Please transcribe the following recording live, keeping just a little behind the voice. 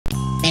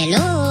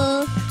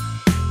Hello?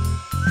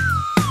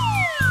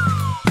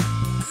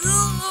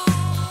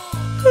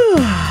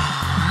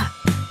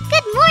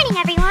 Good morning,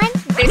 everyone.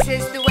 This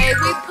is the way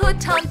we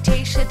put on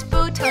t-shirt,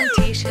 put on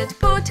t-shirt,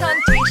 put on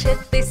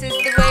t-shirt. This is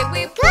the way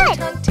we put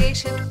on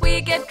t-shirt.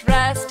 We get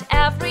dressed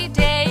every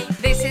day.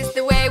 This is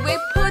the way we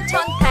put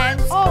on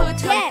pants, put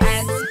on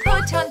pants,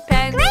 put on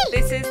pants. Great.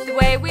 This is the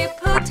way we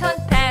put on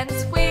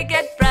pants. We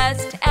get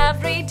dressed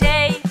every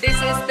day.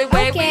 This is the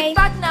way we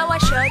button our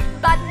shirt,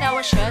 button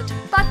our shirt,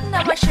 button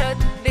our shirt.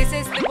 This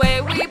is the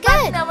way we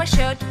button our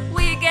shirt.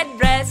 We get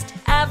dressed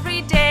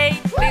every day.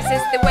 This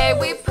is the way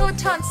we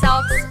put on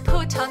socks,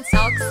 put on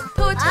socks,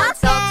 put on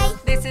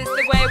socks. This is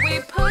the way we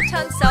put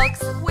on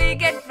socks. We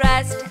get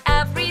dressed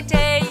every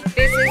day.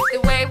 This is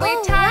the way we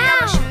tie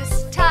our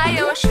shoes, tie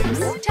our shoes,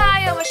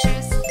 tie our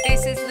shoes.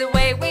 This is the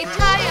way we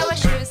tie our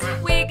shoes.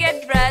 We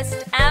get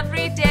dressed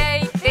every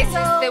day. This is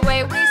the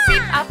way we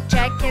zip up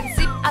jacket,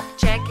 zip up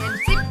jacket,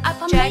 zip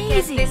up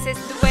jacket. This is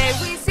the way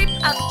we zip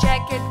up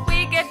jacket.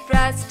 We get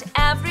dressed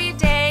every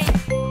day.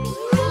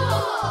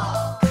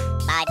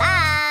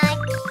 Bye-bye.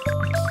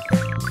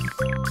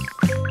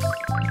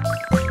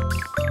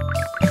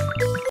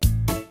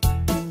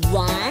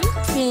 1,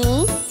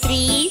 2,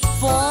 3,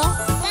 4, 5.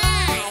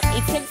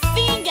 It's a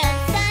finger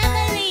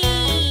family.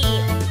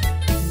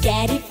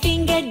 Daddy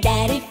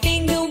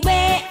finger,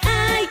 where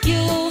are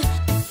you?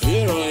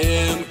 Here I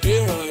am,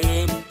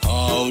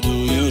 how do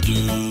you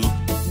do?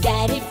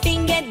 Daddy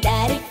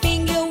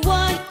finger,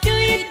 what do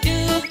you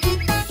do?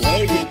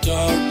 Play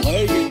guitar,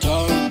 that's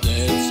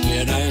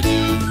what I do.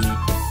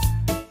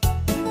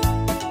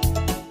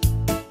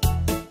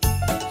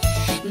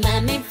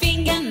 Mommy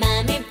finger,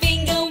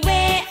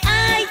 where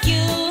are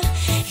you?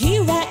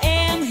 Here I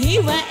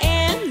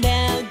am,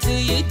 now do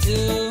you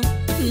do?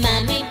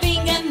 Mommy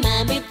finger,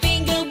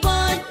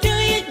 what do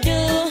you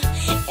do?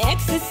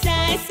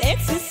 Exercise,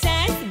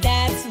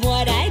 that's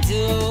what I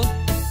do.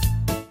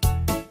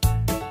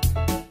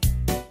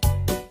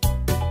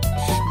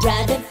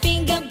 Brother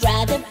finger,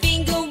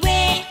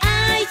 where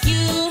are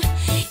you?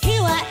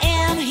 Here I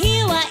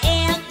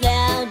am,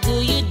 now do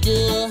you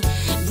do?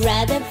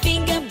 Brother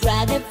finger,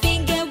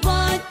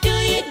 what do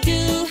you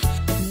do?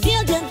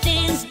 Building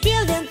things,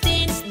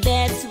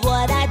 that's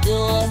what I do.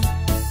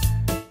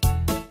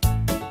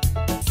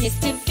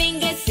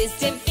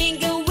 Sister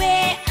finger,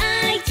 where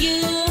are you?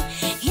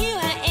 Here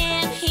I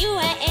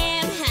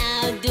am,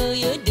 how do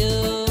you do?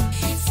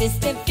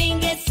 Sister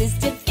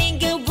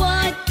finger,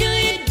 what do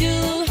you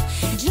do?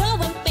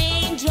 Drawing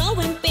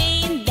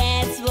paint,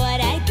 that's what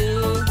I do.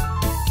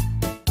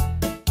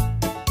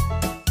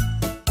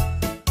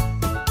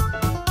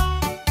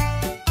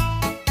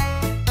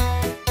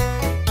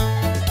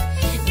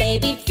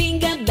 Baby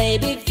finger,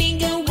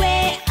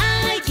 where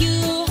are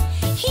you?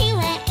 Here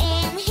I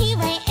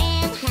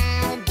am,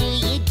 how do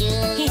you do?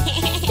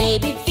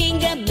 Baby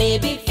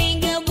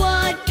finger,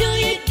 what do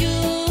you do?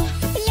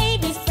 Play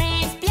with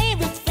friends,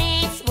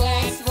 that's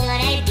what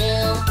I do.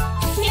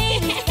 Play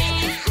with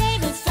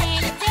friends,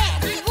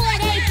 that's what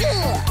I do.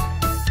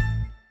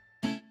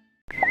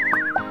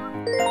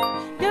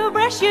 Go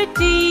brush your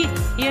teeth,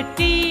 your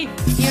teeth,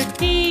 your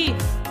teeth.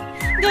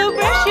 Go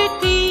brush your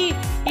teeth,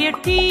 your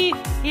teeth,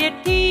 your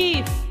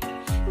teeth.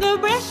 Go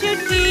brush your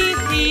teeth,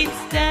 it's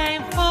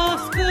time for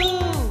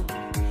school.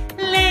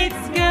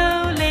 Let's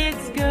go,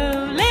 let's go,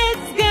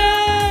 let's go.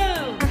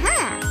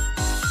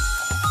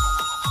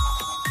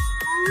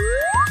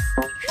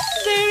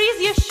 There is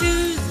your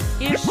shoes,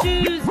 your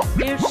shoes,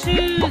 your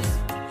shoes.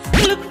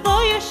 Look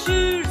for your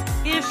shoes,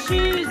 your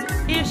shoes,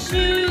 your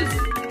shoes.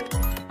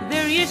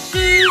 There are your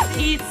shoes,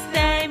 it's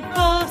time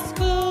for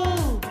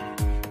school.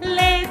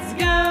 Let's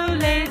go,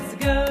 let's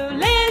go,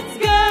 let's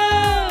go.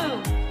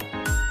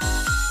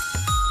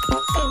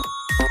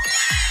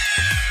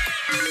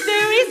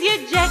 There is your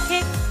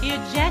jacket, your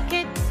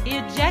jacket,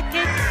 your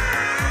jacket.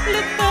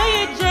 Look for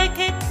your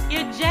jacket,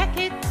 your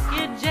jacket,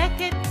 your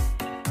jacket.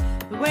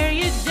 Wear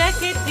your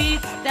jacket,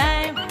 it's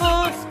time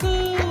for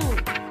school.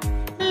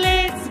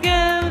 Let's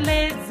go,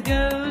 let's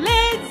go,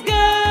 let's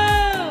go.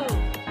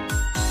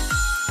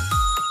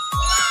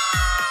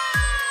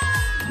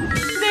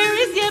 There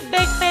is your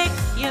backpack,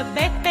 your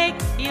backpack,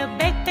 your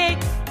backpack.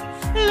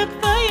 Look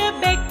for your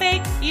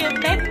backpack, your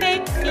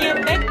backpack, your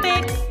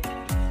backpack.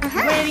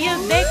 Wear your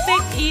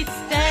backpack, it's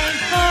time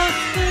for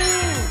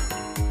school.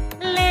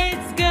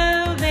 Let's go,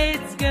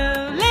 let's go,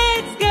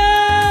 let's go.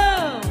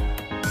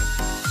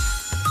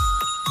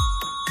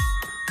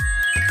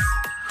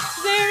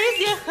 There is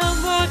your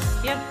homework,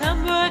 your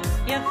homework,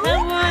 your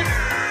homework.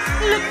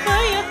 Look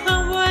for your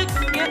homework,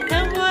 your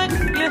homework,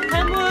 your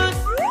homework.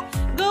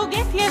 Go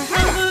get your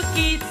homework,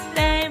 it's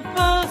time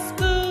for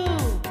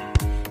school.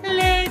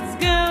 Let's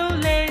go,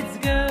 let's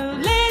go,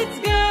 let's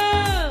go.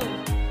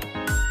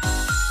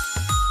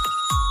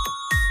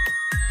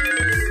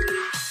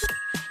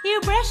 You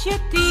brush your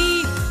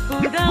teeth,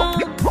 put on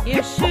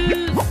your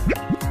shoes,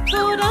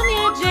 put on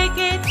your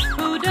jacket,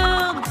 put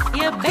on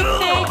your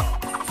backpack.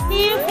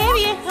 You have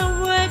your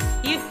homework,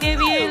 you have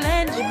your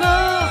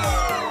lunchbox.